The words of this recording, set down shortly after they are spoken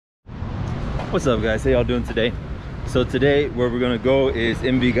What's up, guys? How y'all doing today? So today where we're gonna go is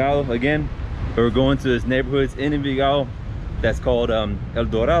Envigado again. We're going to this neighborhoods in Envigado that's called El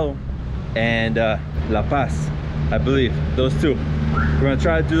Dorado and La Paz, I believe. Those two. We're gonna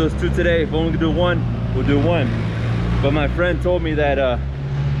try to do those two today. If only we can do one, we'll do one. But my friend told me that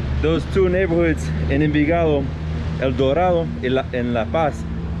those two neighborhoods in Envigado, El Dorado and La Paz,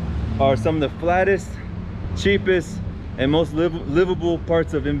 are some of the flattest, cheapest, and most livable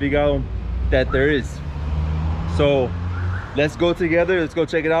parts of Envigado that there is. So let's go together. Let's go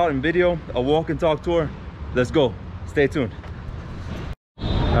check it out in video, a walk and talk tour. Let's go. Stay tuned.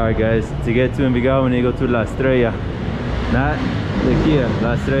 All right, guys, to get to Envigado, we need to go to La Estrella, not the Kia,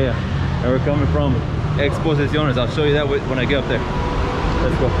 La Estrella. And we're coming from Exposiciones. I'll show you that when I get up there.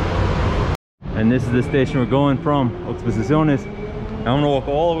 Let's go. And this is the station we're going from, Exposiciones. I'm gonna walk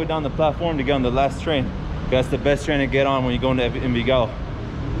all the way down the platform to get on the last train. That's the best train to get on when you go into Envigado.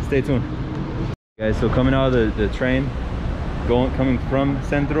 Stay tuned. Guys, so coming out of the train, coming from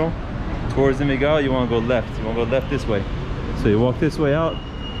Centro towards Envigado, you want to go left. You want to go left this way. So you walk this way out,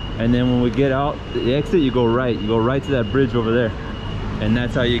 and then when we get out the exit, you go right. You go right to that bridge over there, and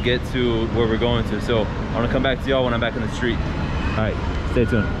that's how you get to where we're going to. So I'm gonna come back to y'all when I'm back in the street. All right, stay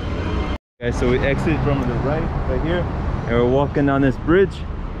tuned. Guys, so we exit from the right here, and we're walking down this bridge.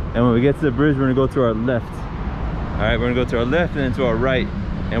 And when we get to the bridge, we're gonna go to our left. All right, we're gonna go to our left and then to our right,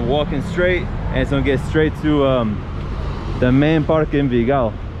 and walking straight, and it's gonna get straight to the main park in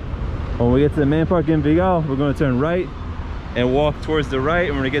Envigado. When we get to the main park in Envigado, we're gonna turn right and walk towards the right,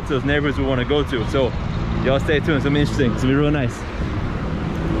 and we're gonna get to those neighborhoods we wanna go to. So y'all stay tuned, it's gonna be interesting, it's gonna be real nice.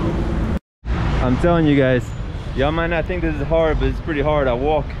 I'm telling you guys, y'all might not think this is hard, but it's pretty hard. I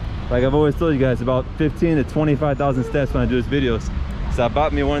walk, like I've always told you guys, about 15 to 25,000 steps when I do these videos. So I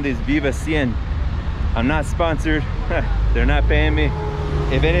bought me one of these Viva 100. I'm not sponsored. They're not paying me.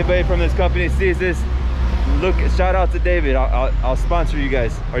 If anybody from this company sees this, look, shout out to David. I'll sponsor you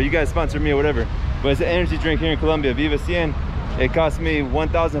guys, or you guys sponsor me or whatever. But it's an energy drink here in Colombia, Viva 100. It cost me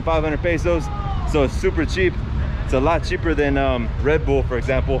 1,500 pesos, so it's super cheap. It's a lot cheaper than Red Bull, for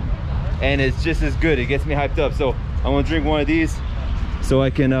example, and it's just as good. It gets me hyped up. So I'm gonna drink one of these so I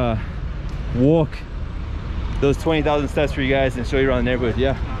can walk those 20,000 steps for you guys and show you around the neighborhood.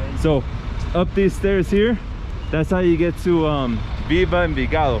 Yeah, so up these stairs here, that's how you get to Viva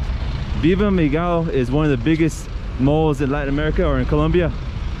Envigado. Viva Envigado is one of the biggest malls in Latin America or in Colombia.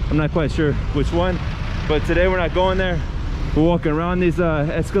 I'm not quite sure which one, but today we're not going there. We're walking around these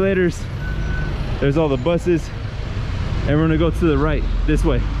escalators. There's all the buses, and we're gonna go to the right this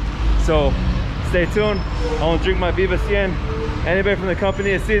way. So stay tuned. I want to drink my Viva 100. Anybody from the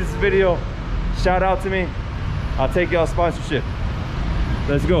company that sees this video, shout out to me. I'll take y'all sponsorship.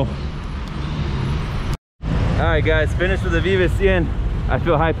 Let's go. All right, guys, finished with the Viva 100. I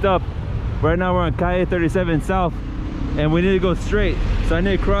feel hyped up. Right now we're on Calle 37 South, and we need to go straight. So I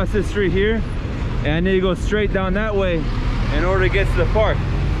need to cross this street here, and I need to go straight down that way in order to get to the park.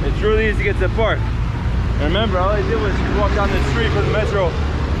 It's really easy to get to the park. And remember, all I did was walk down the street for the metro,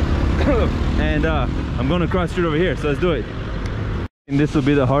 and I'm going to cross the street over here. So let's do it. And this will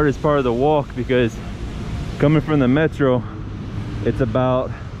be the hardest part of the walk because coming from the metro, it's about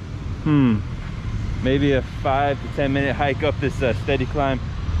maybe a 5 to 10 minute hike up this steady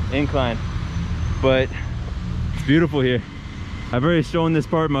incline, but it's beautiful here. I've already shown this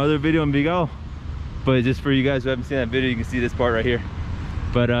part in my other video in Envigado, but just for you guys who haven't seen that video, you can see this part right here.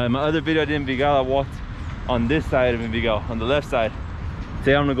 But in my other video I did in Envigado, I walked on this side of Envigado, on the left side.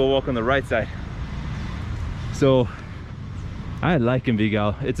 Today I'm gonna go walk on the right side. So I like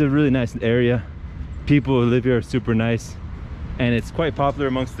Envigado. It's a really nice area. People who live here are super nice, and it's quite popular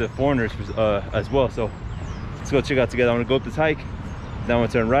amongst the foreigners as well. So let's go check it out together. I'm gonna go up this hike, then I'm gonna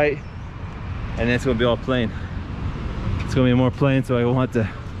turn right, and then it's gonna be all plain. It's gonna be more plain, so I won't have to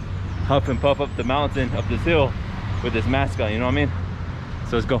huff and puff up the mountain, up this hill with this mask on, you know what I mean?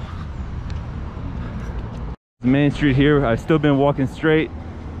 So let's go. The main street here, I've still been walking straight,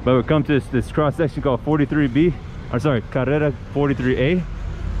 but we come to this cross section called 43B, or sorry, Carrera 43A.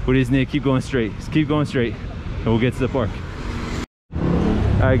 We just need to keep going straight. Just keep going straight, and we'll get to the park.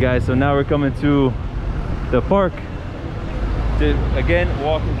 All right, guys, so now we're coming to the park. Again,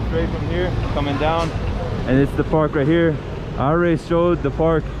 walking straight from here, coming down, and it's the park right here. I already showed the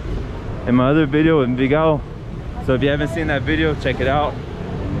park in my other video in Envigado, so if you haven't seen that video, check it out.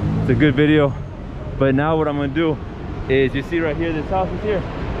 It's a good video. But now what I'm gonna do is, you see right here, this house is here,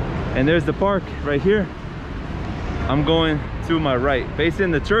 and there's the park right here. I'm going to my right, facing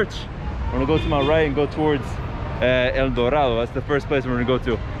the church. I'm gonna go to my right and go towards El Dorado. That's the first place we're gonna go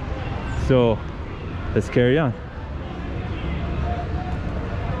to. So let's carry on.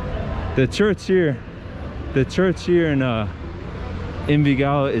 The church here in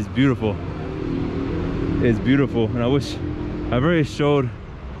Envigado is beautiful. It's beautiful, and I wish I've already showed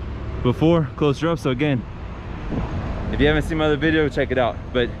before closer up. So again, if you haven't seen my other video, check it out.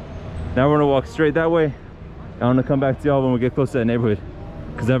 But now we're gonna walk straight that way. I want to come back to y'all when we get close to that neighborhood,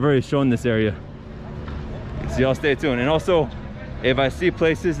 because I've already shown this area. So y'all stay tuned. And also, if I see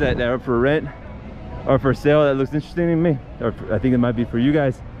places that are for rent or for sale that looks interesting to me, or I think it might be for you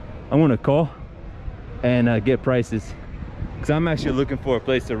guys, I'm gonna call and get prices, because I'm actually looking for a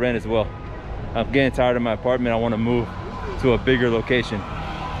place to rent as well. I'm getting tired of my apartment. I want to move to a bigger location.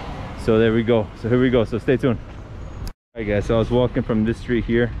 So there we go. So here we go. So stay tuned. All right guys, so I was walking from this street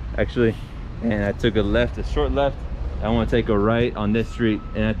here actually, and I took a left, a short left. I want to take a right on this street,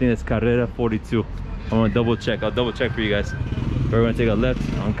 and I think it's Carrera 42. I want to double check. I'll double check for you guys. We're going to take a left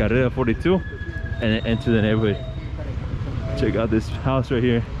on Carrera 42 and then enter the neighborhood. Check out this house right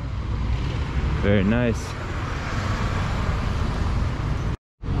here. Very nice.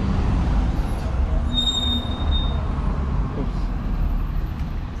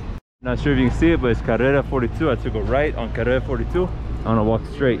 Not sure if you can see it, but it's Carrera 42. I took a right on Carrera 42. I'm gonna walk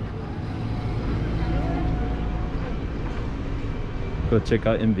straight. Go check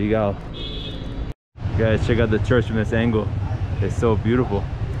out Envigado. Guys, check out the church from this angle. It's so beautiful,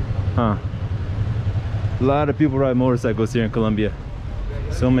 huh? A lot of people ride motorcycles here in Colombia.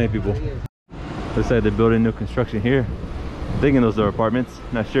 So many people. Looks like they're building new construction here. I'm thinking those are apartments,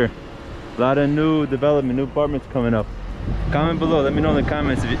 not sure. A lot of new development, new apartments coming up. Comment below, let me know in the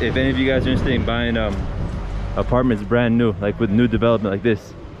comments if any of you guys are interested in buying apartments brand new, like with new development like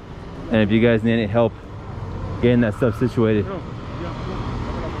this, and if you guys need any help getting that stuff situated,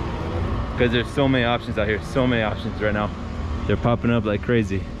 because there's so many options out here, so many options right now. They're popping up like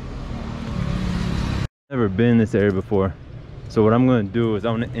crazy. Never been in this area before, so what I'm going to do is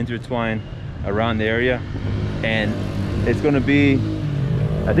I'm going to intertwine around the area, and it's going to be,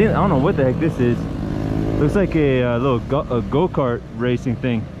 I don't know what the heck this is. Looks like a little go-kart racing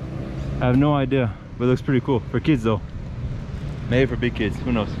thing. I have no idea, but it looks pretty cool. For kids though. Maybe for big kids,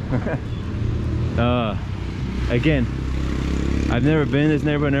 who knows. Again, I've never been in this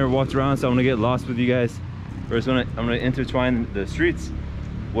neighborhood, never walked around, so I'm gonna get lost with you guys. First, I'm gonna intertwine the streets.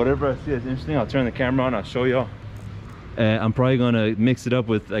 Whatever I see that's interesting, I'll turn the camera on, I'll show y'all. I'm probably gonna mix it up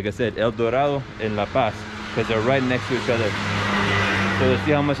with, like I said, El Dorado and La Paz, because they're right next to each other. So let's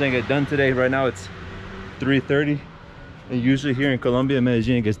see how much I can get done today. Right now it's 3:30, and usually here in Colombia,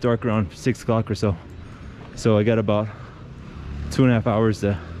 Medellin, it gets dark around 6 o'clock or so. So I got about 2.5 hours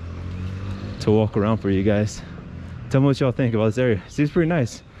to walk around for you guys. Tell me what y'all think about this area. Seems pretty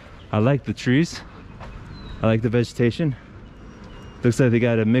nice. I like the trees. I like the vegetation. Looks like they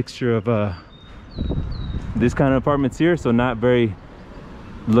got a mixture of this kind of apartments here, so not very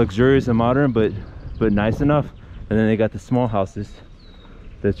luxurious and modern, but nice enough. And then they got the small houses,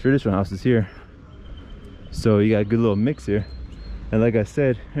 the traditional houses here. So you got a good little mix here. And like I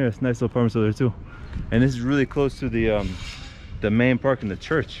said, here's nice little apartments over there too. And this is really close to the main park and the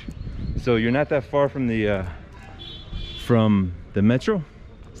church. So you're not that far from the metro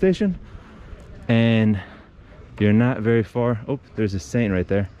station, and you're not very far. Oh, there's a saint right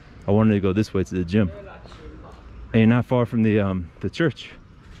there. I wanted to go this way to the gym. And you're not far from the church.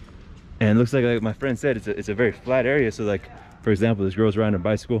 And it looks like my friend said, it's a very flat area. So like, for example, this girl's riding a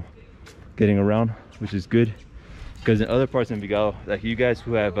bicycle, getting around, which is good. Because in other parts of Envigado, like you guys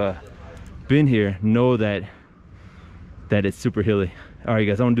who have been here know that it's super hilly. All right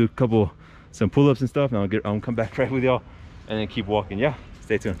guys, I'm gonna do some pull-ups and stuff, and I'm gonna come back right with y'all and then keep walking. Yeah,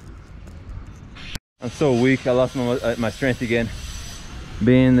 stay tuned. I'm so weak, I lost my strength again,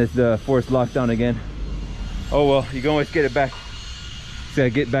 being this forced lockdown again. Oh well, you can always get it back. Just gotta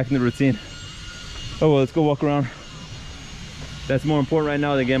get back in the routine. Oh well, let's go walk around. That's more important right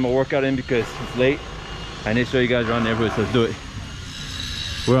now than getting my workout in, because it's late. I need to show you guys around the neighborhood, so let's do it.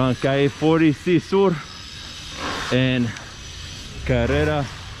 We're on Calle 40C Sur and Carrera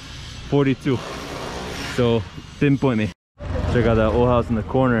 42. So pinpoint me. Check out that old house in the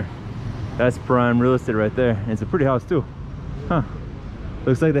corner. That's prime real estate right there. And it's a pretty house too. Huh.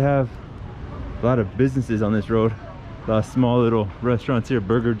 Looks like they have a lot of businesses on this road. A lot of small little restaurants here,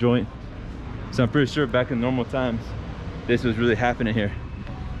 burger joint. So I'm pretty sure back in normal times, this was really happening here.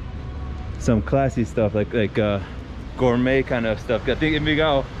 Some classy stuff like gourmet kind of stuff. I think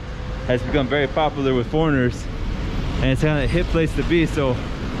Envigado has become very popular with foreigners, and it's kind of a hip place to be. So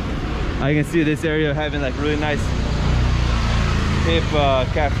I can see this area having like really nice hip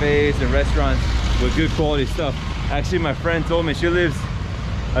cafes and restaurants with good quality stuff. Actually, my friend told me, she lives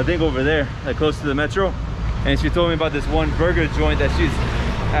I think over there, like close to the metro, and she told me about this one burger joint that she's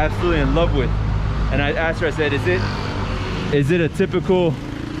absolutely in love with. And I asked her, I said, is it a typical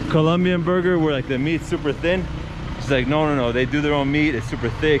Colombian burger where like the meat's super thin? She's like, no, they do their own meat, it's super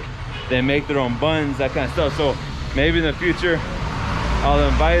thick, they make their own buns, that kind of stuff. So maybe in the future I'll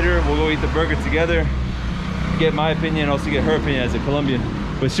invite her, we'll go eat the burger together, get my opinion, also get her opinion as a Colombian.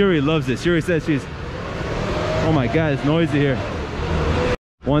 But Shuri loves it. Shuri says oh my god, it's noisy here.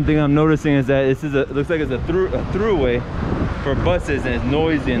 One thing I'm noticing is that this is it looks like it's a throughway for buses, and it's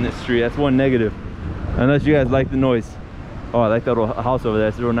noisy in this street. That's one negative. Unless you guys like the noise. Oh, I like that little house over there,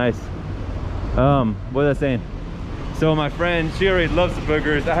 it's real nice. What was I saying? So my friend, she already loves the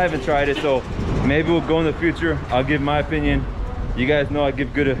burgers. I haven't tried it, so maybe we'll go in the future. I'll give my opinion. You guys know I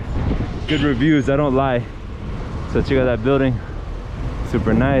give good reviews, I don't lie. So check out that building,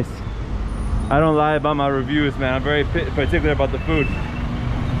 super nice. I don't lie about my reviews, man. I'm very particular about the food.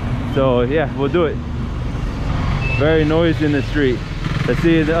 So yeah, we'll do it. Very noisy in the street. Let's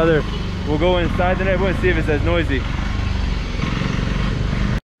see the other, we'll go inside the neighborhood and see if it's as noisy.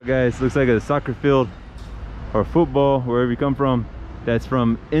 Guys, looks like a soccer field or football, wherever you come from. That's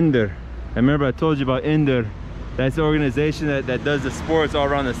from Inder. And remember I told you about Inder. That's the organization that does the sports all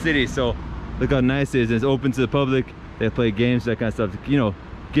around the city. So look how nice it is. It's open to the public. They play games, that kind of stuff, you know,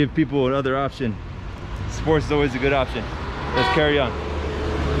 give people another option. Sports is always a good option. Let's carry on.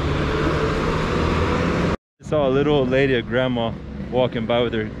 I saw a little old lady, a grandma, walking by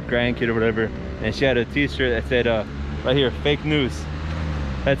with her grandkid or whatever, and she had a t-shirt that said right here, fake news.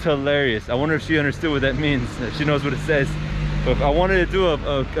 That's hilarious. I wonder if she understood what that means, if she knows what it says. But I wanted to do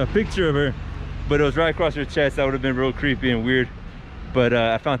a picture of her, but it was right across her chest. That would have been real creepy and weird. But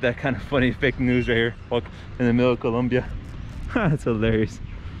I found that kind of funny. Fake news right here, in the middle of Colombia. That's hilarious.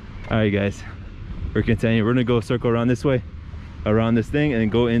 All right guys, we're continuing. We're gonna go circle around this way, around this thing, and then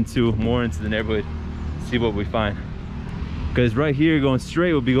go more into the neighborhood, see what we find. Because right here, going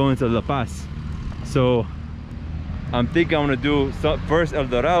straight, we'll be going to La Paz. So I'm thinking I'm gonna do first El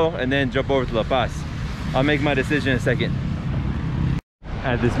Dorado and then jump over to La Paz. I'll make my decision in a second.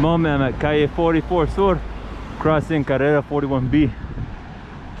 At this moment, I'm at Calle 44 Sur, crossing Carrera 41B,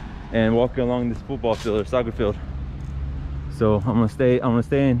 and walking along this football field or soccer field. So I'm gonna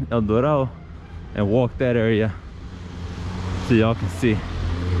stay in El Dorado and walk that area so y'all can see.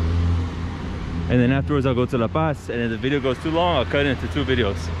 And then afterwards I'll go to La Paz, and if the video goes too long, I'll cut it into 2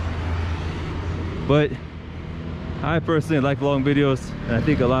 videos. But I personally like long videos, and I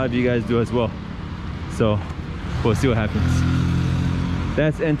think a lot of you guys do as well. So we'll see what happens.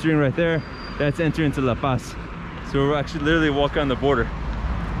 That's entering right there. That's entering to La Paz. So we're actually literally walking on the border,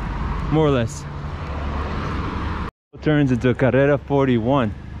 more or less. It turns into Carrera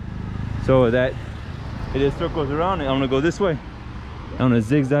 41. So that it just circles around, and I'm gonna go this way. I'm gonna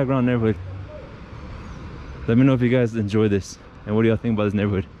zigzag around the neighborhood. Let me know if you guys enjoy this, and what do y'all think about this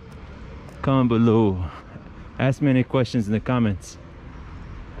neighborhood? Comment below. Ask me any questions in the comments.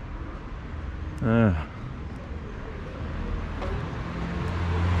 I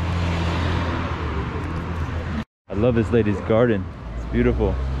love this lady's garden. It's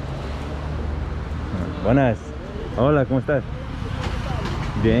beautiful. Buenas. Hola, ¿cómo estás?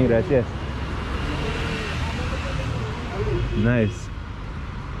 Bien, gracias. Nice.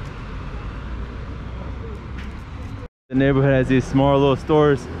 The neighborhood has these small little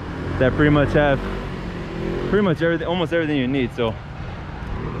stores that pretty much have everything, almost everything you need. So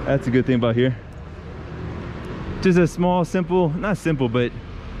that's a good thing about here. Just a small, simple, not simple, but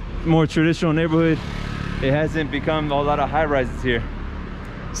more traditional neighborhood. It hasn't become a lot of high rises here.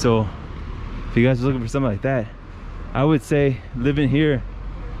 So if you guys are looking for something like that, I would say living here,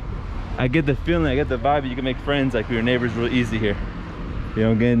 I get the feeling, I get the vibe, you can make friends like your neighbors real easy here. You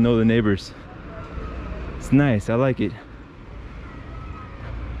know, getting to know the neighbors. It's nice, I like it.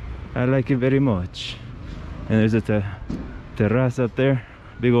 I like it very much. And there's a terrace up there,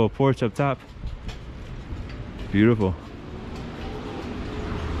 big old porch up top. Beautiful.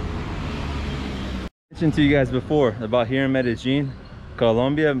 I mentioned to you guys before about here in Medellin,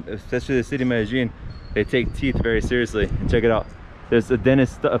 Colombia, especially the city of Medellin, they take teeth very seriously. And check it out. There's a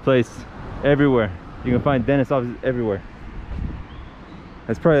dentist place everywhere. You can find dentist offices everywhere.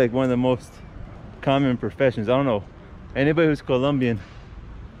 That's probably like one of the most common professions. I don't know. Anybody who's Colombian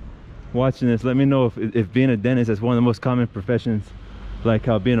watching this, let me know if being a dentist is one of the most common professions, like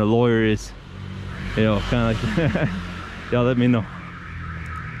how being a lawyer is. You know, kind of like y'all let me know.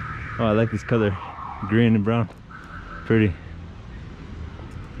 Oh, I like this color, green and brown, pretty.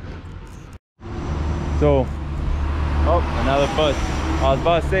 So, oh, another bus. I was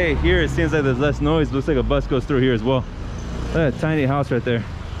about to say, here it seems like there's less noise. Looks like a bus goes through here as well. Look at that tiny house right there,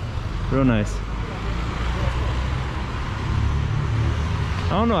 real nice.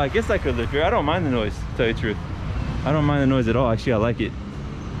 don't know, I guess I could live here. I don't mind the noise, to tell you the truth. I don't mind the noise at all. Actually, I like it.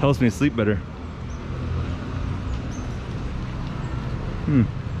 Helps me sleep better.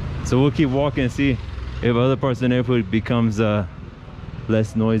 So we'll keep walking and see if other parts of the neighborhood becomes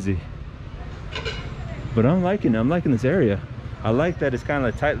less noisy. But I'm liking it. I'm liking this area. I like that it's kind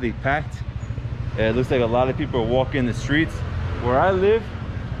of tightly packed. It looks like a lot of people are walking the streets. Where I live,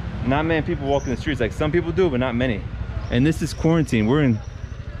 not many people walk in the streets. Like some people do, but not many. And this is quarantine. We're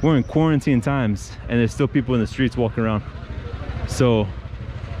in quarantine times, and there's still people in the streets walking around. So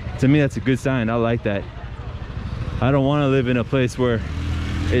to me, that's a good sign. I like that. I don't want to live in a place where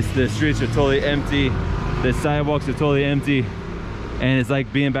the streets are totally empty, the sidewalks are totally empty, and it's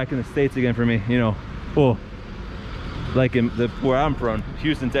like being back in the States again for me, you know. Well, like in where I'm from,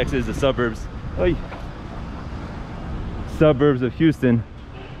 Houston, Texas, the suburbs. Oy. Suburbs of Houston,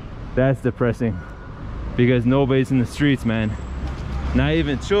 that's depressing because nobody's in the streets, man. Not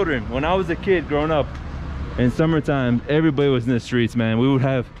even children. When I was a kid growing up in summertime, everybody was in the streets, man. We would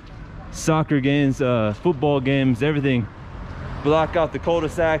have soccer games, football games, everything. Block out the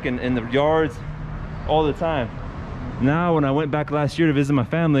cul-de-sac and the yards all the time. Now when I went back last year to visit my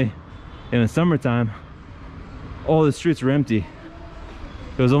family in the summertime, all the streets were empty.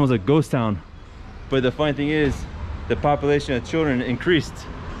 It was almost a ghost town. But the funny thing is, the population of children increased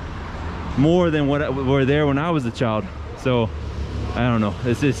more than what were there when I was a child. So I don't know,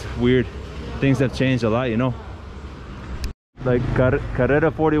 it's just weird. Things have changed a lot, you know. Like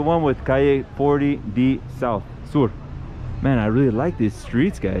Carrera 41 with Calle 40D South, Sur. Man, I really like these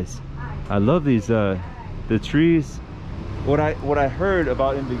streets, guys. I love these, the trees. What I heard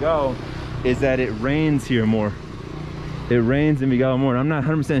about Envigado is that it rains here more. It rains in Envigado more. I'm not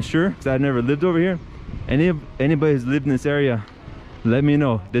 100% sure because I've never lived over here. Anybody who's lived in this area, let me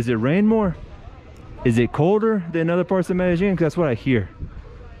know. Does it rain more? Is it colder than other parts of Medellin? Because that's what I hear.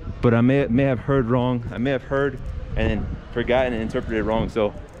 But I may have heard wrong. I may have heard and then forgotten and interpreted wrong.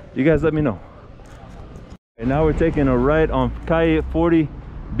 So you guys let me know. And now we're taking a right on Calle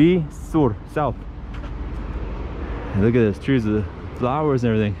 40B Sur, South. And look at this, trees with the flowers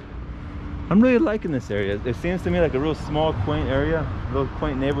and everything. I'm really liking this area. It seems to me like a real small, quaint area, a little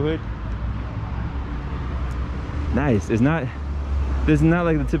quaint neighborhood. Nice. This is not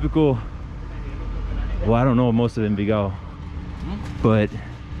like the typical, well, I don't know most of Envigado, but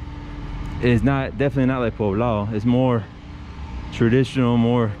it's definitely not like Poblado. It's more traditional,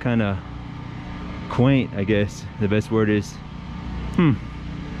 more kind of quaint, I guess the best word is.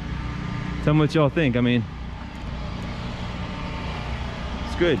 Tell me what y'all think. I mean,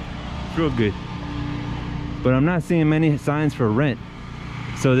 it's good. It's real good. But I'm not seeing many signs for rent.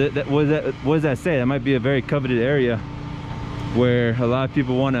 So what does that say? That might be a very coveted area where a lot of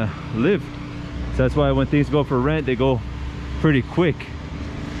people want to live. So that's why when things go for rent, they go pretty quick.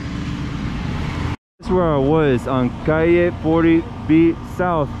 This is where I was on Calle 40B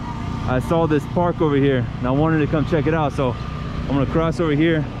South. I saw this park over here and I wanted to come check it out. So I'm gonna cross over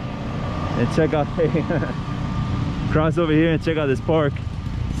here and check out cross over here and check out this park,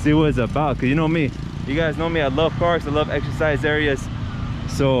 see what it's about. Because you know me, you guys know me, I love parks, I love exercise areas.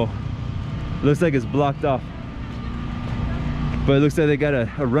 So looks like it's blocked off, but it looks like they got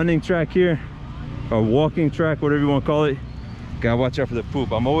a running track here, or walking track, whatever you want to call it. Gotta watch out for the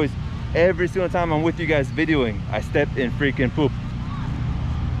poop. I'm always, every single time I'm with you guys videoing, I step in freaking poop.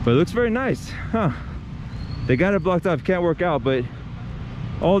 But it looks very nice, huh? They got it blocked off, can't work out, but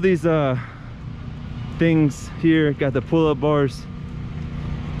all these things here, got the pull-up bars,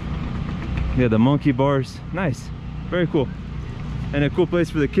 yeah, the monkey bars. Nice, very cool. And a cool place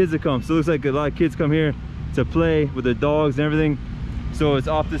for the kids to come. So it looks like a lot of kids come here to play with their dogs and everything. So it's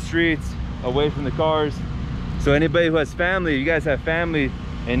off the streets, away from the cars. So anybody who has family, you guys have family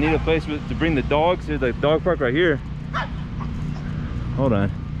and need a place to bring the dogs, there's a dog park right here. Hold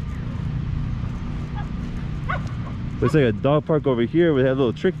on. Looks like a dog park over here where they have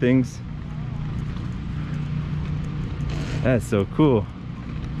little trick things. That's so cool.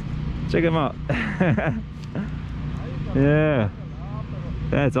 Check them out. Yeah,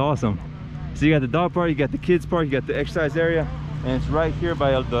 that's awesome. So you got the dog park, you got the kids park, you got the exercise area, and it's right here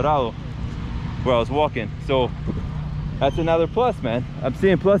by El Dorado where I was walking. So that's another plus, man. I'm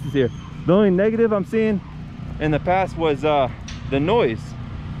seeing pluses here. The only negative I'm seeing in the past was the noise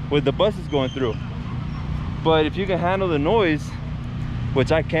with the buses going through. But if you can handle the noise,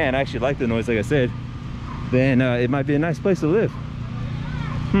 which I can, I actually like the noise, like I said, then it might be a nice place to live.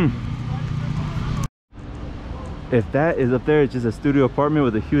 If that is up there, it's just a studio apartment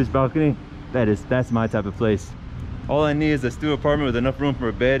with a huge balcony, that's my type of place. All I need is a studio apartment with enough room for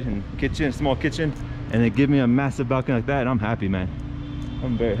a bed and kitchen, small kitchen, and then give me a massive balcony like that, and I'm happy, man.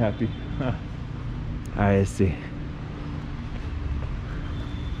 I'm very happy. I see.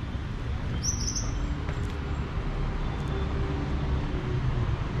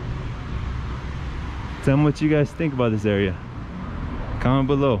 Tell me what you guys think about this area. Comment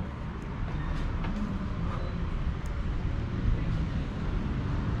below.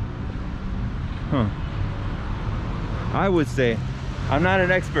 Huh. I would say, I'm not an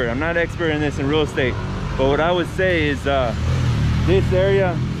expert in this in real estate, but what I would say is this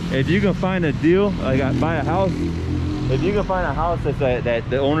area, if you can find a deal, like buy a house, if you can find a house that's that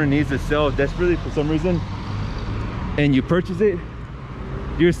the owner needs to sell desperately for some reason, and you purchase it,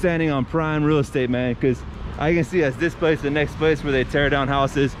 you're standing on prime real estate, man. Because I can see as this place, the next place where they tear down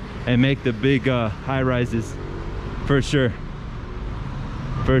houses and make the big high rises, for sure,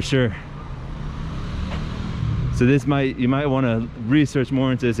 for sure. So this you might want to research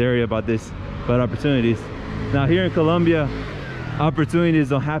more into this area about opportunities. Now here in Colombia, opportunities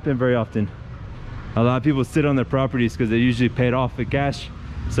don't happen very often. A lot of people sit on their properties because they're usually paid off with cash,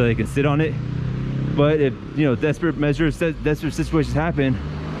 so they can sit on it. But if, you know, desperate situations happen,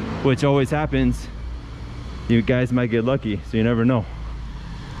 which always happens, you guys might get lucky, so you never know.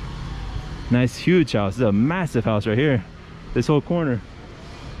 Nice huge house. This is a massive house right here. This whole corner,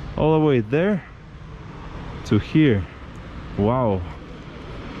 all the way there to here. Wow.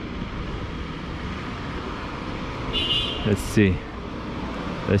 Let's see.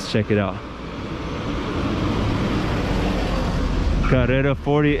 Let's check it out. Carrera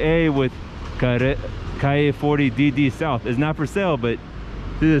 40A with Calle 40DD South. It's not for sale, but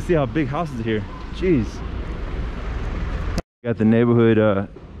just see how big houses are here. Jeez. Got the neighborhood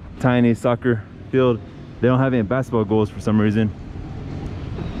tiny soccer field. They don't have any basketball goals for some reason,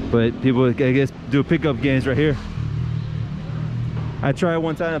 but people, I guess, do pickup games right here. I tried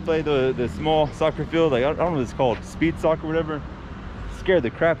one time to play the small soccer field, like I don't know what it's called, speed soccer, whatever. Scared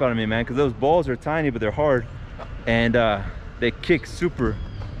the crap out of me, man, because those balls are tiny, but they're hard, and they kick super.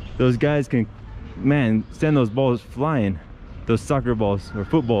 Those guys can, man, send those balls flying. Those soccer balls or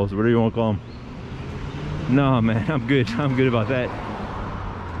footballs, whatever you want to call them. No, man, I'm good about that.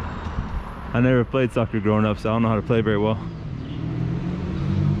 I never played soccer growing up, so I don't know how to play very well.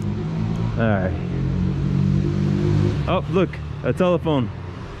 All right. Oh, look, a telephone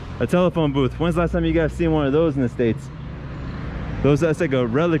booth. When's the last time you guys seen one of those in the States? That's like a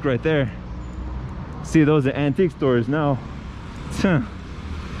relic right there. See, those are antique stores now.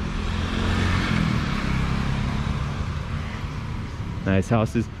 Nice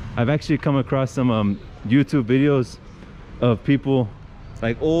houses. I've actually come across some YouTube videos of people,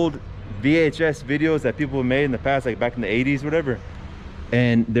 like old VHS videos that people made in the past, like back in the 80s, whatever,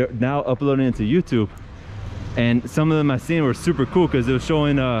 and they're now uploading into YouTube. And some of them I've seen were super cool because they were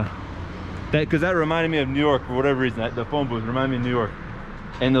showing because that reminded me of New York for whatever reason. The phone booth reminded me of New York,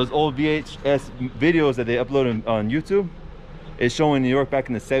 and those old VHS videos that they upload on YouTube is showing New York back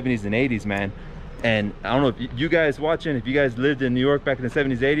in the 70s and 80s, man. And I don't know if you guys watching, if you guys lived in New York back in the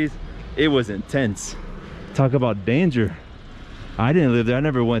 70s, 80s, it was intense. Talk about danger. I didn't live there, I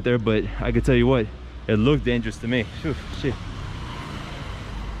never went there, but I could tell you what, it looked dangerous to me. Whew, shit.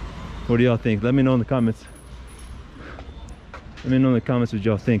 What do y'all think? Let me know in the comments. Let me know in the comments what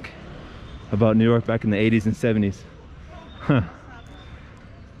y'all think about New York back in the 80s and 70s. Huh.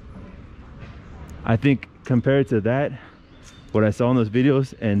 I think compared to that, what I saw in those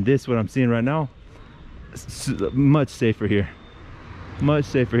videos and this, what I'm seeing right now, much safer here. Much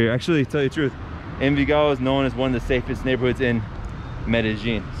safer here. Actually, to tell you the truth, Envigado is known as one of the safest neighborhoods in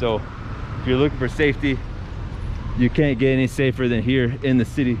Medellin. So if you're looking for safety, you can't get any safer than here in the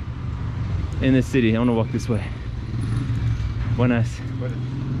city. In the city. I want to walk this way. Buenas.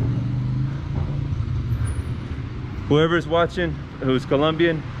 Whoever's watching who's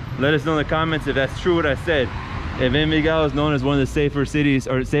Colombian, let us know in the comments if that's true what I said. If Envigado is known as one of the safer cities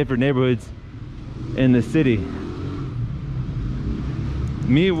or safer neighborhoods in the city.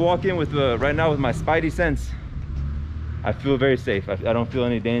 Me walking with right now with my spidey sense, I feel very safe. I don't feel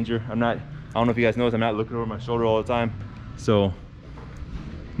any danger. I don't know if you guys notice, I'm not looking over my shoulder all the time. So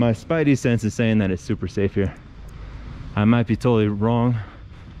my spidey sense is saying that it's super safe here. I might be totally wrong,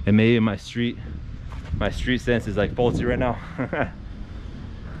 and maybe my street sense is like faulty right now.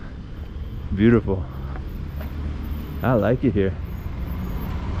 Beautiful. I like it here.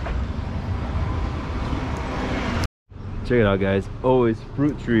 Check it out, guys. Always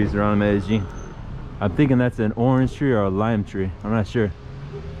fruit trees around Medellin. I'm thinking that's an orange tree or a lime tree. I'm not sure,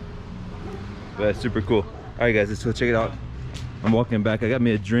 but that's super cool. All right, guys, let's go check it out. I'm walking back. I got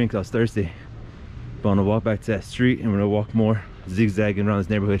me a drink. I was thirsty, but I'm gonna walk back to that street and we're gonna walk more, zigzagging around this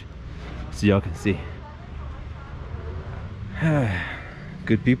neighborhood so y'all can see.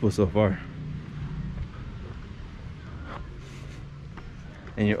 good people so far.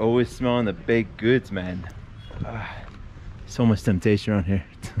 And you're always smelling the baked goods, man. So much temptation around here.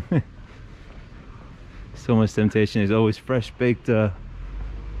 So much temptation. There's always fresh baked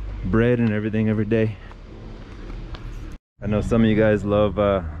bread and everything every day. I know some of you guys love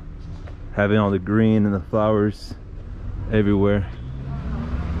having all the green and the flowers everywhere.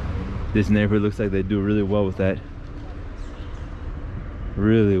 This neighborhood looks like they do really well with that.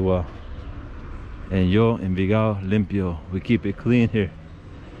 Really well. And yo, Envigado limpio. We keep it clean here.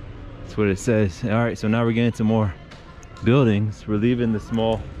 That's what it says. All right, so now we're getting to more buildings. We're leaving the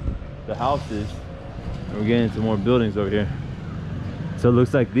houses, and we're getting into more buildings over here. So it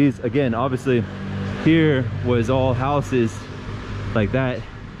looks like these, again, obviously here was all houses like that,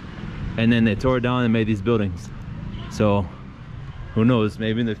 and then they tore it down and made these buildings. So who knows,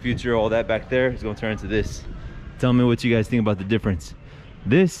 maybe in the future all that back there is going to turn into this. Tell me what you guys think about the difference,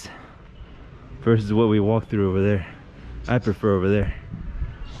 this versus what we walked through over there. I prefer over there.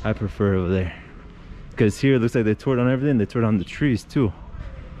 I prefer over there, because here it looks like they tore down everything. They tore down the trees too,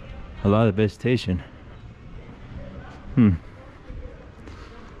 a lot of vegetation. All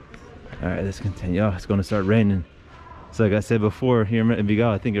right, let's continue. Oh, it's going to start raining. So like I said before, here in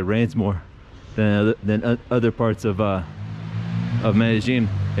Envigado, I think it rains more than other parts of Medellin.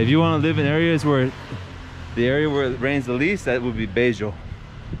 If you want to live in areas where the area where it rains the least, that would be Barrio.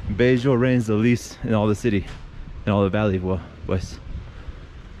 Barrio rains the least in all the city, in all the valley. Well, west.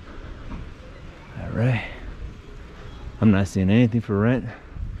 All right. I'm not seeing anything for rent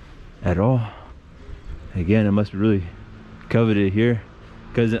at all. Again, it must be really coveted here,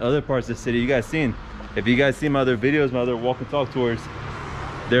 because in other parts of the city, you guys seen, if you guys see my other videos, my other walk and talk tours,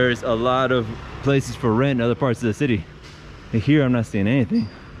 there's a lot of places for rent in other parts of the city. And here I'm not seeing anything.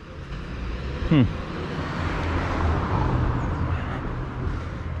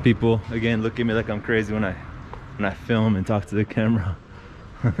 People again look at me like I'm crazy when I film and talk to the camera.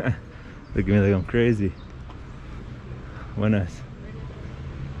 Look at me like I'm crazy. Buenas.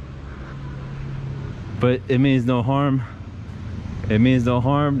 But it means no harm. It means no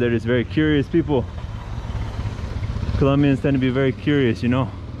harm. They're just very curious people. Colombians tend to be very curious, you know.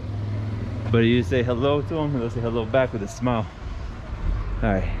 But you say hello to them, and they'll say hello back with a smile.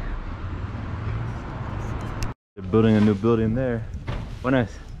 All right. They're building a new building there.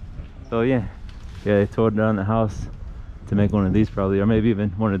 Buenas. Oh yeah. Yeah, they tore down the house to make one of these probably, or maybe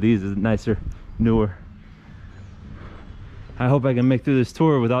even one of these is nicer, newer. I hope I can make through this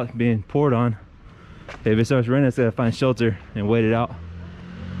tour without being poured on. If it starts raining, I gotta find shelter and wait it out.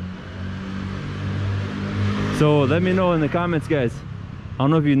 So let me know in the comments, guys. I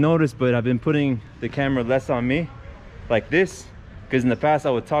don't know if you noticed, but I've been putting the camera less on me, like this, because in the past I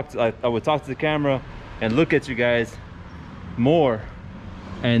would talk to the camera and look at you guys more.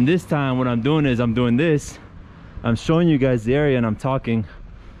 And this time what I'm doing is I'm doing this. I'm showing you guys the area and I'm talking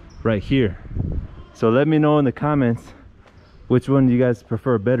right here. So let me know in the comments which one do you guys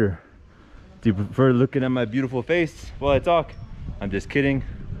prefer better. Do you prefer looking at my beautiful face while I talk? I'm just kidding.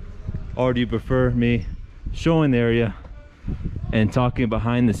 Or do you prefer me showing the area and talking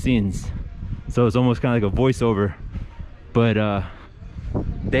behind the scenes? So it's almost kind of like a voiceover, but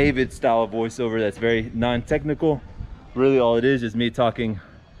David style voiceover that's very non-technical. Really all it is me talking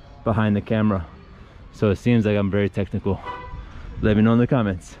behind the camera. So it seems like I'm very technical. Let me know in the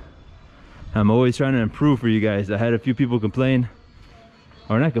comments. I'm always trying to improve for you guys. I had a few people complain,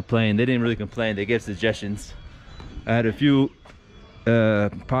 or not complain, they didn't really complain, they gave suggestions. I had a few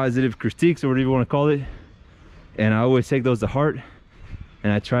positive critiques or whatever you want to call it, and I always take those to heart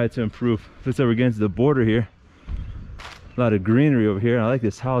and I try to improve. Looks like we're getting to the border here. A lot of greenery over here. I like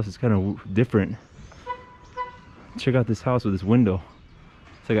this house, it's kind of different. Check out this house with this window.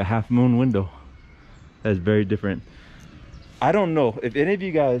 It's like a half moon window. That's very different. I don't know if any of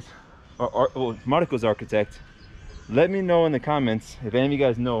you guys are Marco's architect. Let me know in the comments if any of you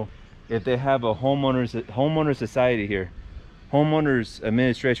guys know if they have a homeowner society here, homeowners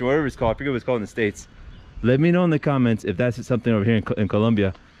administration, whatever it's called. I forget what it's called in the States. Let me know in the comments if that's something over here in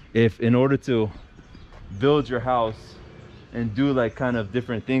Colombia. If in order to build your house and do like kind of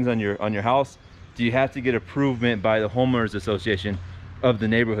different things on your house, do you have to get approval by the homeowners association of the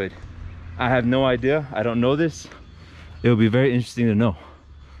neighborhood? I have no idea. I don't know this. It will be very interesting to know.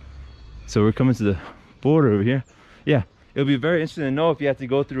 So we're coming to the border over here. Yeah, it'll be very interesting to know if you have to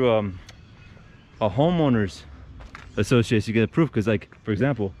go through a homeowners association to get approved. Because like, for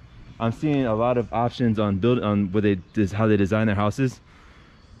example, I'm seeing a lot of options on how they design their houses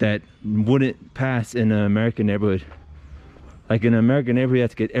that wouldn't pass in an American neighborhood. Like in an American neighborhood, you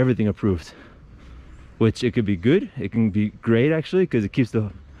have to get everything approved. which it could be good. It can be great actually, because it keeps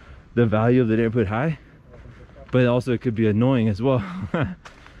the value of the neighborhood high, but also it could be annoying as well.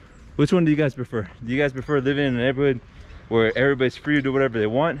 Which one do you guys prefer? Do you guys prefer living in a neighborhood where everybody's free to do whatever they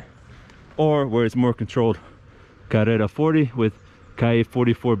want, or where it's more controlled? Carrera 40 with Calle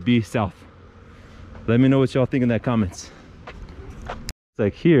 44B South. Let me know what y'all think in the comments. It's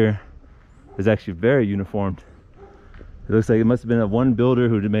like here is actually very uniformed. It looks like it must have been a one builder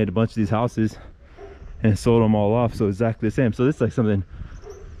who made a bunch of these houses and sold them all off, so exactly the same. So this is like something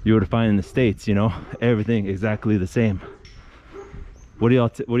you would find in the States, you know, everything exactly the same. What do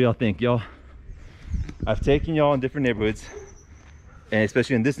y'all think, y'all? I've taken y'all in different neighborhoods, and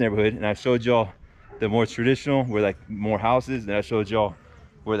especially in this neighborhood, and I've showed y'all the more traditional, where like more houses, and I showed y'all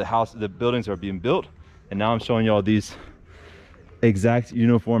where the buildings are being built, and now I'm showing y'all these exact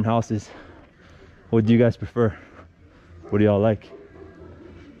uniform houses. What do you guys prefer? What do y'all like?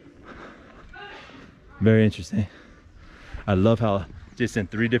 Very interesting. I love how just in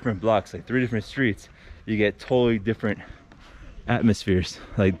 3 different blocks, like 3 different streets, you get totally different atmospheres,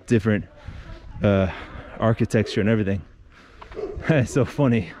 like different architecture and everything. It's so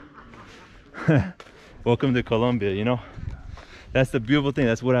funny. Welcome to Colombia, you know? That's the beautiful thing.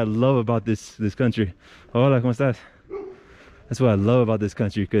 That's what I love about this country. Hola, ¿cómo estás? That's what I love about this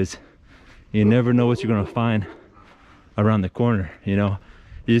country, because you never know what you're gonna find around the corner, you know?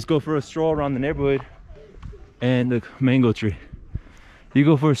 You just go for a stroll around the neighborhood, and the mango tree. You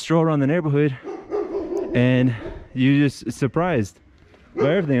go for a stroll around the neighborhood, and you just surprised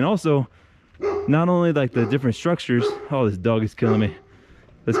by everything. And also, not only like the different structures. Oh, this dog is killing me.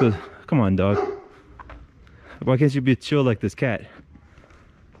 Let's go. Come on, dog. Why can't you be chill like this cat?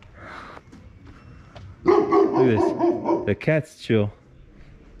 Look at this. The cat's chill,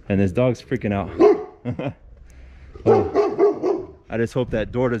 and this dog's freaking out. Oh, I just hope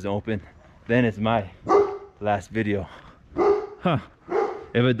that door doesn't open. Then it's my last video. Huh.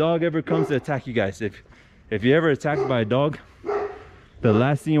 If a dog ever comes to attack you guys, if you're ever attacked by a dog, the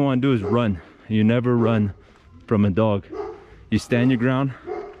last thing you want to do is run. You never run from a dog. You stand your ground,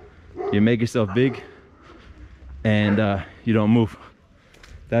 you make yourself big, and you don't move.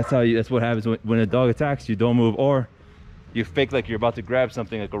 That's what happens when a dog attacks. You don't move, or you fake like you're about to grab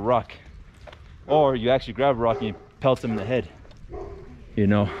something like a rock, or you actually grab a rock and you pelt them in the head, you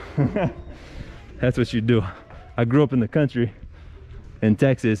know. That's what you do. I grew up in the country in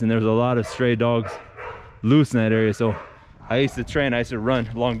Texas, and there was a lot of stray dogs loose in that area, so I used to train. I used to run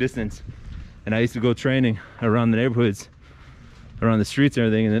long distance, and I used to go training around the neighborhoods, around the streets and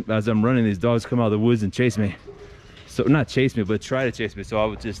everything. And then as I'm running, these dogs come out of the woods and chase me. So not chase me, but try to chase me. So I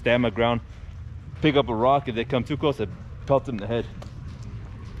would just stand my ground, pick up a rock. If they come too close, I'd pelt them in the head.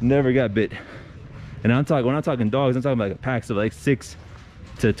 Never got bit. And when I'm talking dogs, I'm talking about like a pack of like 6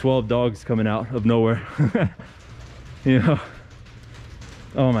 to 12 dogs coming out of nowhere. You know.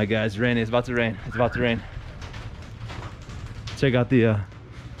 Oh my God, it's raining. It's about to rain. It's about to rain. Check out the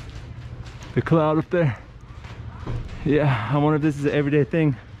cloud up there. Yeah, I wonder if this is an everyday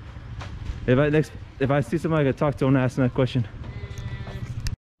thing. If I see somebody I could talk to, I'm gonna ask them that question.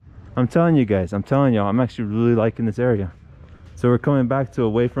 I'm telling you guys, I'm telling y'all, I'm actually really liking this area. So we're coming back to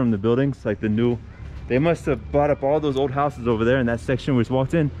away from the buildings, like the new. They must have bought up all those old houses over there in that section we just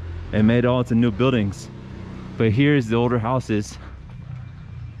walked in and made it all into new buildings. But here's the older houses.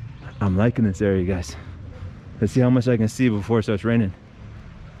 I'm liking this area, guys. Let's see how much I can see before it starts raining.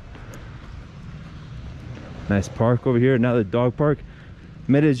 Nice park over here, another dog park.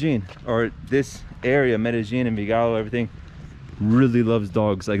 Medellin, or this area, Medellin, Envigado, everything, really loves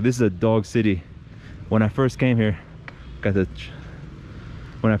dogs. Like, this is a dog city. When I first came here,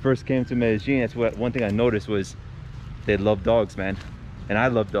 when I first came to Medellin, that's what one thing I noticed was they love dogs, man. And I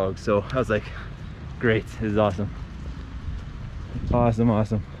love dogs, so I was like, great, this is awesome.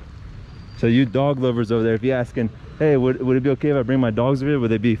 Awesome. So you dog lovers over there, if you're asking, hey, would it be okay if I bring my dogs over here?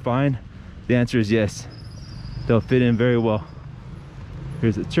 Would they be fine? The answer is yes. They'll fit in very well.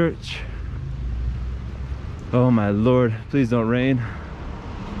 Here's the church. Oh my Lord, please don't rain.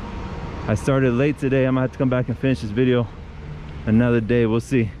 I started late today. I'm gonna have to come back and finish this video another day. We'll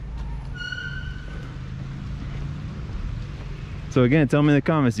see. So again, tell me in the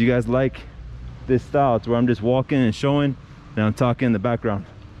comments, you guys like this style? It's where I'm just walking and showing and I'm talking in the background.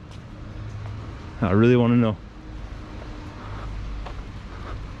 I really want to know.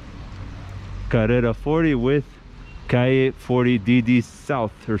 Carrera 40 with Calle 40 DD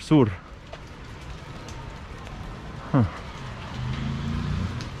South or Sur. Huh.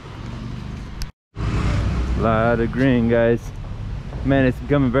 Lot of green, guys. Man, it's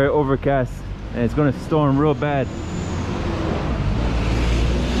becoming very overcast and it's gonna storm real bad.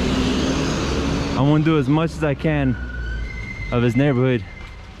 I'm gonna do as much as I can of his neighborhood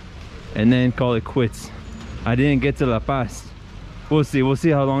and then call it quits. I didn't get to La Paz. We'll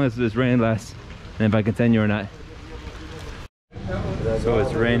see how long this rain lasts and if I continue or not. So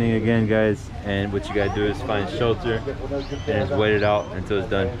it's raining again, guys, and what you gotta do is find shelter and just wait it out until it's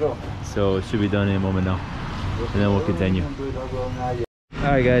done. So it should be done in a moment now, and then we'll continue. All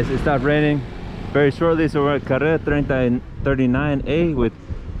right, guys, it stopped raining very shortly, so we're at Carrera 39A with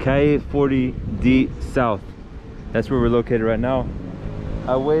Calle 40D South. That's where we're located right now.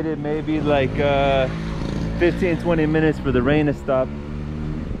 I waited maybe like 15-20 minutes for the rain to stop,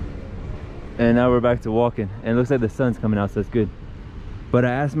 and now we're back to walking, and it looks like the sun's coming out, so it's good. But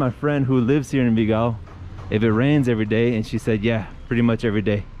I asked my friend who lives here in Envigado if it rains every day, and she said yeah, pretty much every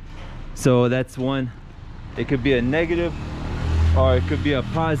day. So that's one. It could be a negative or it could be a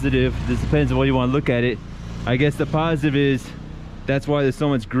positive. This depends on what you want to look at it. I guess the positive is that's why there's so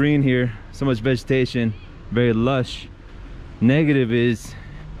much green here, so much vegetation, very lush. Negative is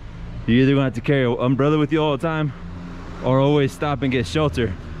you're either gonna have to carry an umbrella with you all the time or always stop and get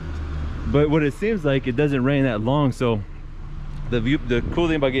shelter. But what it seems like, it doesn't rain that long, so the cool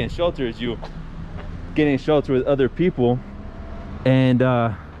thing about getting shelter is you getting shelter with other people, and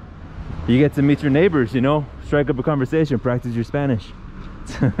you get to meet your neighbors, you know, strike up a conversation, practice your Spanish.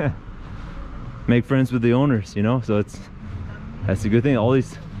 Make friends with the owners, you know, so that's a good thing. All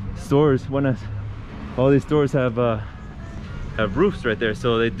these stores, all these stores have roofs right there,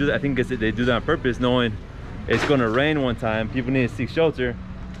 so they do that. I think they do that on purpose, knowing it's going to rain one time, people need to seek shelter,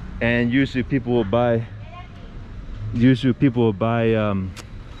 and usually people will buy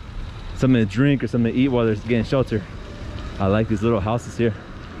something to drink or something to eat while they're getting shelter. I like these little houses here.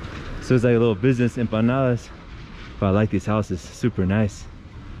 So it's like a little business, empanadas, but I like these houses, super nice.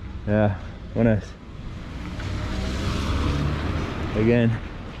 Yeah, nice. Again,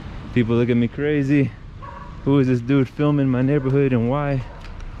 people look at me crazy. Who is this dude filming my neighborhood and why?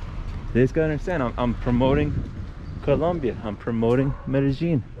 They just gotta understand, I'm promoting Colombia, I'm promoting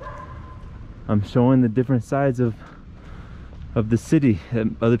Medellin. I'm showing the different sides of the city that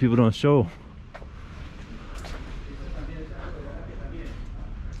other people don't show.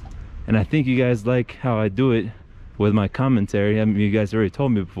 And I think you guys like how I do it with my commentary. I mean, you guys already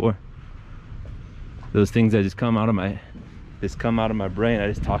told me before. Those things that just come out of my brain. I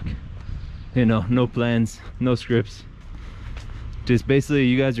just talk, you know, no plans, no scripts. Just basically,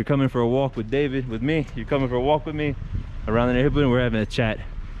 you guys are coming for a walk with David, with me. You're coming for a walk with me around the neighborhood, and we're having a chat.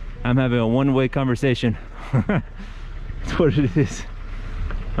 I'm having a one-way conversation. That's what it is.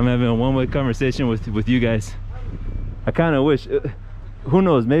 I'm having a one-way conversation with you guys. I kind of wish, who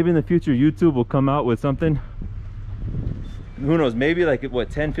knows, maybe in the future YouTube will come out with something. Who knows, maybe like what,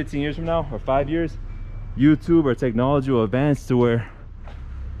 10-15 years from now, or 5 years, YouTube or technology will advance to where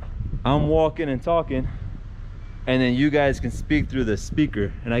I'm walking and talking, and then you guys can speak through the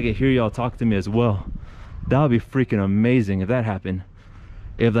speaker and I can hear y'all talk to me as well. That would be freaking amazing if that happened.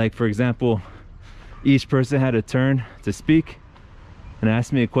 If, like, for example, each person had a turn to speak and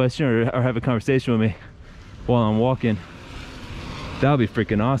ask me a question or have a conversation with me while I'm walking. That would be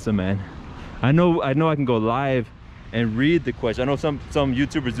freaking awesome, man. I know I can go live and read the question. I know some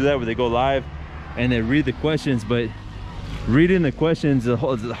YouTubers do that where they go live and they read the questions, but reading the questions is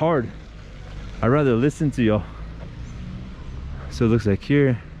hard. I'd rather listen to y'all. So it looks like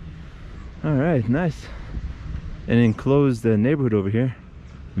here. All right, nice. An enclosed neighborhood over here.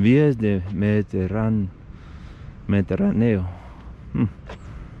 Vías de Mediterráneo.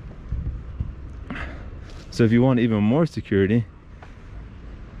 So if you want even more security,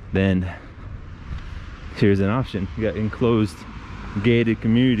 then here's an option. You got enclosed, gated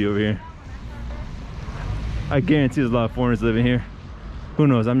community over here. I guarantee there's a lot of foreigners living here. Who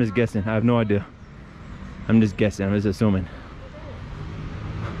knows? I'm just guessing. I have no idea. I'm just guessing. I'm just assuming.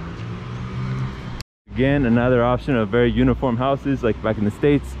 Again, another option of very uniform houses like back in the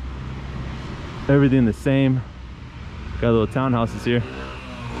States. Everything the same. Got little townhouses here.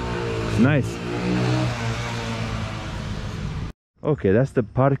 It's nice. Okay, that's the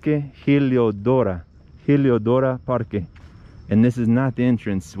Parque Heliodora Parque. And this is not the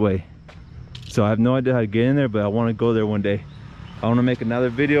entrance way. So I have no idea how to get in there, but I want to go there one day. I want to make another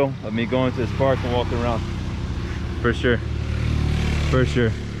video of me going to this park and walking around. For sure. For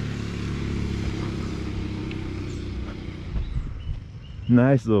sure.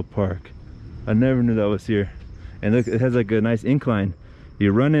 Nice little park. I never knew that was here. And look, it has like a nice incline.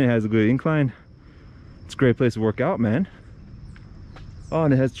 You run in, it has a good incline. It's a great place to work out, man. Oh,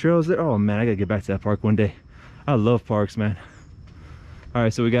 and it has trails there. Oh man, I gotta get back to that park one day. I love parks, man. All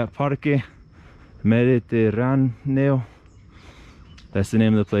right, so we got Parque Mediterráneo. That's the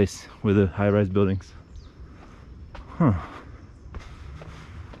name of the place with the high-rise buildings. Huh.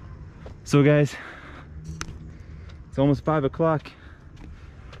 So guys, it's almost 5 o'clock.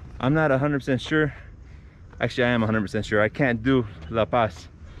 I'm not 100% sure. Actually, I am 100% sure. I can't do La Paz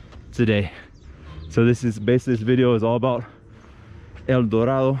today. So this video is all about El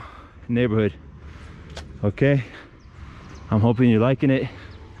Dorado neighborhood. Okay, I'm hoping you're liking it.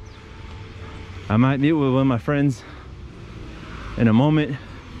 I might meet with one of my friends in a moment.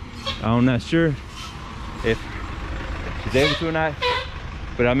 I'm not sure if she's able to or not,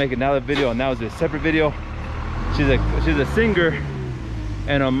 but I'll make another video, and that was a separate video. She's a singer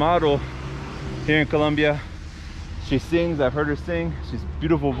and a model here in Colombia. She sings. I've heard her sing. She's a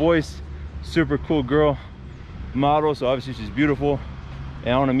beautiful voice, super cool girl, model, so obviously she's beautiful,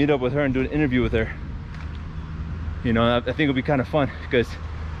 and I want to meet up with her and do an interview with her. You know, I think it'll be kind of fun because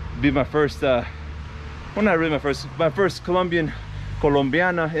it'll be my first well, not really my first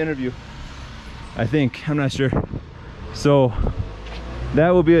Colombiana interview, I think. I'm not sure. So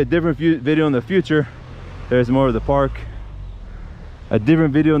that will be a different video in the future. There's more of the park, a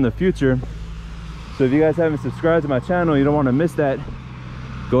different video in the future. So if you guys haven't subscribed to my channel, you don't want to miss that,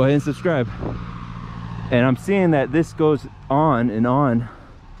 go ahead and subscribe. And I'm seeing that this goes on, and I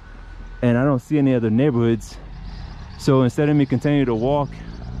don't see any other neighborhoods. So instead of me continuing to walk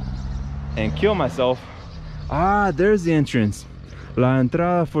and kill myself, there's the entrance, la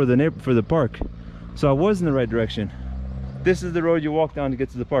entrada for the park. So I was in the right direction. This is the road you walk down to get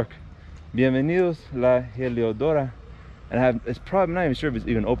to the park. Bienvenidos la Heliodora. And it's probably not even sure if it's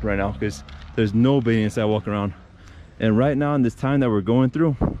even open right now because there's nobody inside walking around. And right now in this time that we're going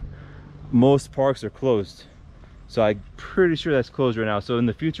through, most parks are closed. So I'm pretty sure that's closed right now. So in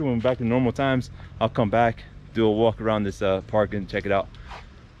the future, when we're back to normal times, I'll come back, do a walk around this park and check it out.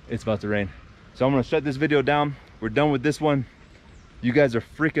 It's about to rain. So I'm gonna shut this video down. We're done with this one. You guys are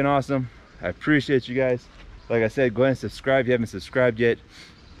freaking awesome. I appreciate you guys. Like I said, go ahead and subscribe if you haven't subscribed yet,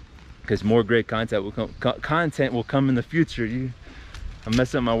 because more great content will come in the future. I'm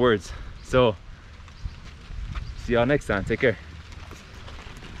messing up my words. So see y'all next time. Take care,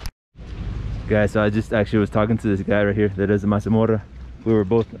 guys. So I just actually was talking to this guy right here that is a Mazamorra. We were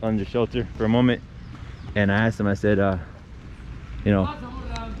both under shelter for a moment, and I asked him, I said, you know,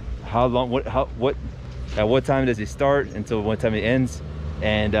 how long, at what time does he start until what time he ends?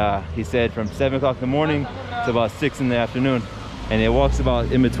 And he said from 7 o'clock in the morning to about 6 in the afternoon. And it walks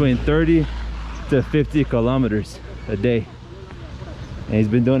about in between 30 to 50 kilometers a day. And he's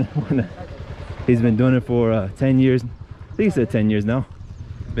been doing it for 10 years. I think he said 10 years now.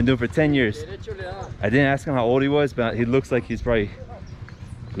 Been doing it for 10 years. I didn't ask him how old he was, but he looks like he's probably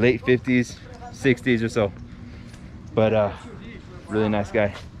late 50s, 60s or so. But really nice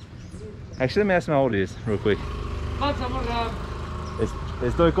guy. Actually, let me ask him how old he is real quick.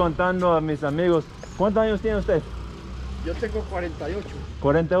 Estoy contando a mis amigos. ¿Cuántos años tiene usted? Yo tengo 48.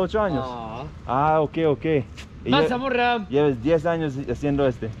 48 años. Ok. Llevas 10 años haciendo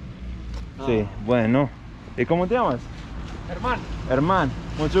este. Sí, bueno. ¿Y cómo te llamas? Herman.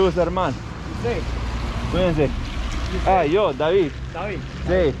 Mucho gusto, Herman. Sí. Cuídense. Yo, David.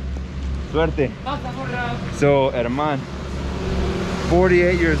 Sí. Suerte. So, Herman,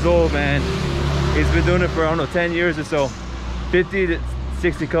 48 years old, man. He's been doing it for, I don't know, 10 years or so. 50 to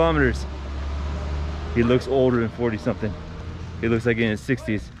 60 kilometers. He looks older than 40 something. He looks like in his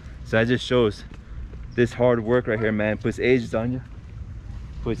 60s. So that just shows this hard work right here, man. Puts age on you.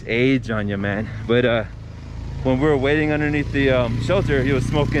 Puts age on you, man. But when we were waiting underneath the shelter, he was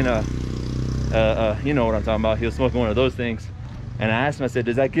smoking you know what I'm talking about. He was smoking one of those things. And I asked him, I said,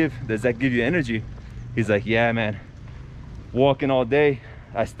 does that give you energy? He's like, yeah, man. Walking all day,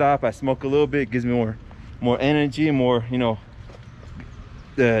 I stop, I smoke a little bit, gives me more energy, more, you know,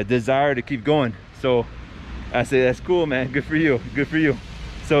 the desire to keep going. So I say, that's cool, man. Good for you.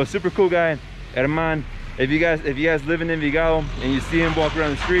 So super cool guy, Herman. If you guys live in Envigado and you see him walk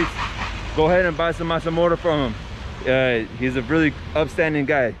around the streets, go ahead and buy some Mazamorra from him. He's a really upstanding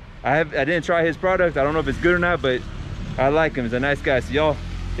guy. I didn't try his product. I don't know if it's good or not, but I like him. He's a nice guy. So y'all,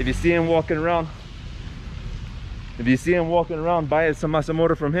 if you see him walking around, buy some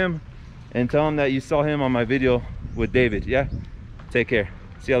Mazamorra from him and tell him that you saw him on my video with David. Yeah, take care.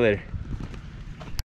 See y'all later.